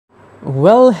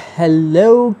Well,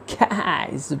 hello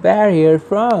guys, Bear here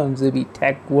from the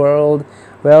Tech World.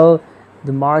 Well,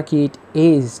 the market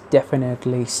is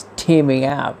definitely steaming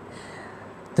up.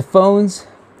 The phones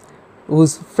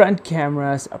whose front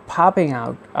cameras are popping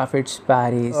out of its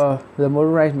bodies, the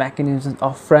motorized mechanisms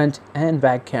of front and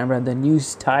back camera, the new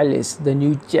stylus, the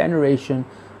new generation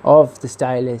of the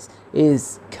stylus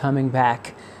is coming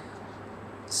back.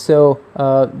 So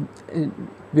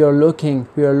we are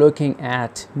looking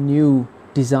at new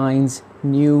designs,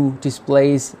 new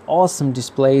displays, awesome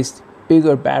displays,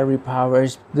 bigger battery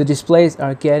powers. The displays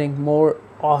are getting more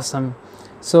awesome.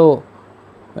 So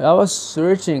I was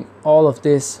searching all of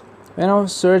this, when I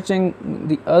was searching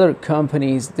the other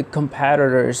companies, the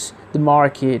competitors, the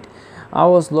market. I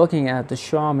was looking at the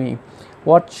Xiaomi,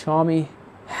 what Xiaomi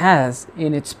has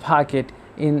in its pocket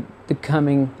in the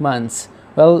coming months.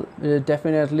 Well,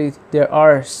 definitely there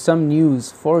are some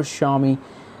news for Xiaomi.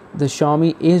 The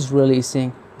Xiaomi is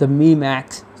releasing the Mi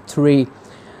Max 3.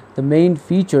 The main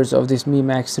features of this Mi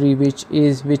Max 3,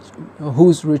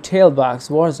 whose retail box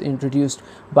was introduced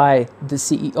by the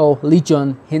CEO Li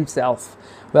Jun himself.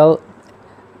 Well,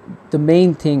 the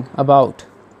main thing about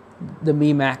the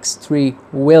Mi Max 3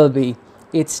 will be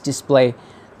its display.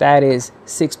 That is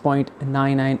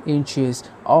 6.99 inches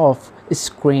of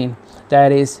screen.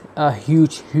 That is a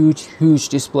huge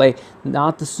display.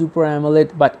 Not the Super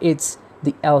AMOLED, but it's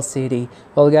the LCD.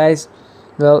 Well guys,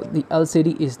 the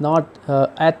LCD is not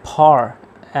at par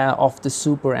of the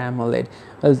Super AMOLED,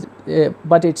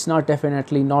 but it's not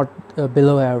definitely not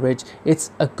below average.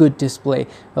 It's a good display.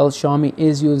 Well, Xiaomi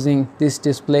is using this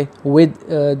display with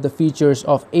the features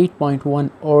of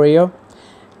 8.1 Oreo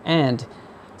and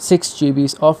 6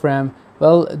 GB of RAM.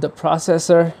 Well, the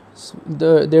processor,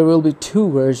 there will be two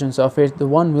versions of it. The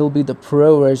one will be the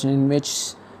Pro version, in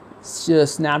which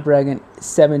Snapdragon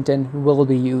 710 will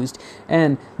be used,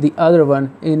 and the other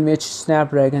one in which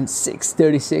Snapdragon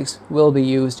 636 will be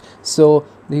used. So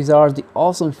these are the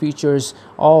awesome features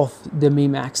of the Mi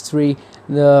Max 3.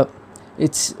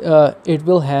 It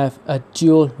will have a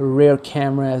dual rear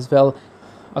camera as well.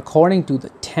 According to the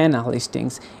Tenaa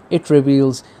listings, it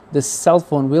reveals the cell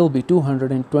phone will be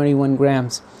 221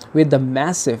 grams with the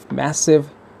massive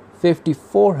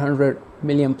 5400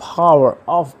 milliamp power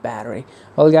of battery.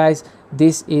 Well guys,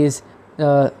 this is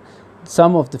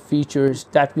some of the features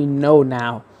that we know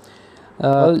now.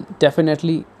 Well,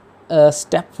 definitely a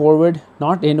step forward,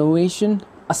 not innovation,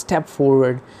 a step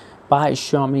forward by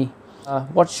Xiaomi.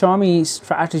 What Xiaomi's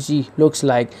strategy looks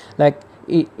like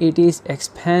it is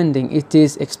expanding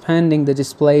the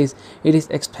displays, it is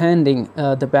expanding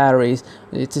the batteries.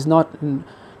 It is nothing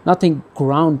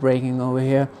groundbreaking over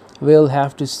here. We'll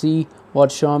have to see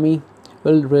what Xiaomi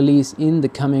will release in the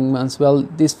coming months. Well,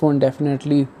 this phone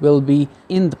definitely will be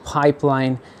in the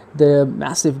pipeline. The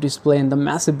massive display and the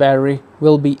massive battery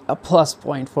will be a plus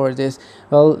point for this.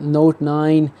 Well, Note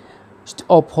 9,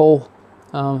 Oppo,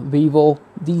 Vivo,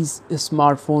 these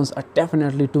smartphones are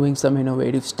definitely doing some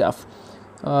innovative stuff.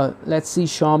 Let's see,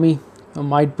 Xiaomi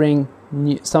might bring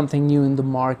something new in the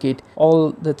market.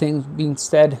 All the things being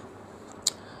said,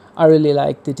 I really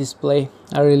like the display,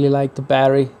 I really like the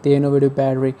battery, the innovative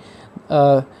battery.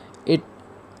 It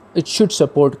should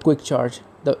support quick charge.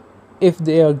 If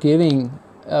they are giving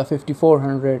a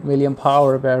 5400 milliamp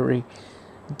power battery,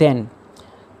 then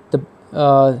the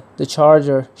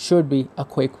charger should be a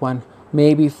quick one.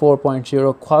 Maybe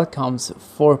 4.0, Qualcomm's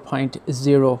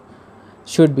 4.0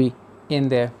 should be in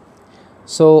there.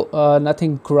 So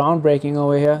nothing groundbreaking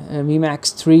over here. Mi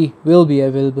Max 3 will be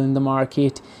available in the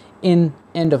market in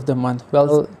end of the month.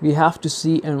 Well, we have to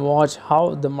see and watch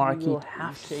how the market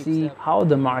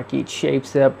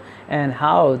shapes up, and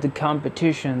how the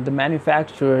competition, the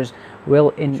manufacturers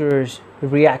will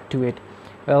react to it.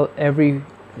 Well, every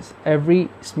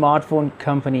smartphone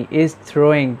company is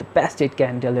throwing the best it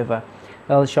can deliver.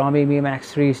 Well, Xiaomi Mi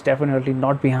Max 3 is definitely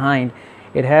not behind.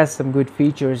 It has some good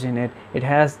features in it. It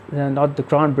has not the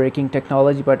groundbreaking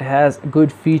technology, but has good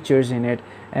features in it,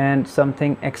 and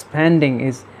something expanding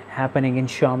is happening in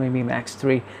Xiaomi Mi Max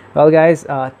 3. Well guys,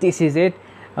 this is it.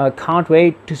 Can't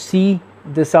wait to see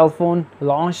the cell phone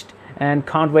launched, and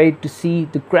can't wait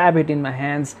to grab it in my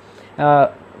hands.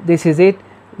 This is it.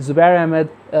 Zubair Ahmed.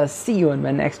 See you in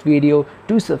my next video.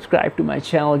 Do subscribe to my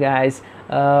channel, guys.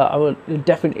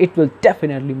 It will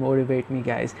definitely motivate me,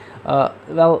 guys.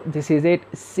 Well, this is it.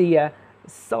 See ya.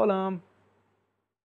 Salam.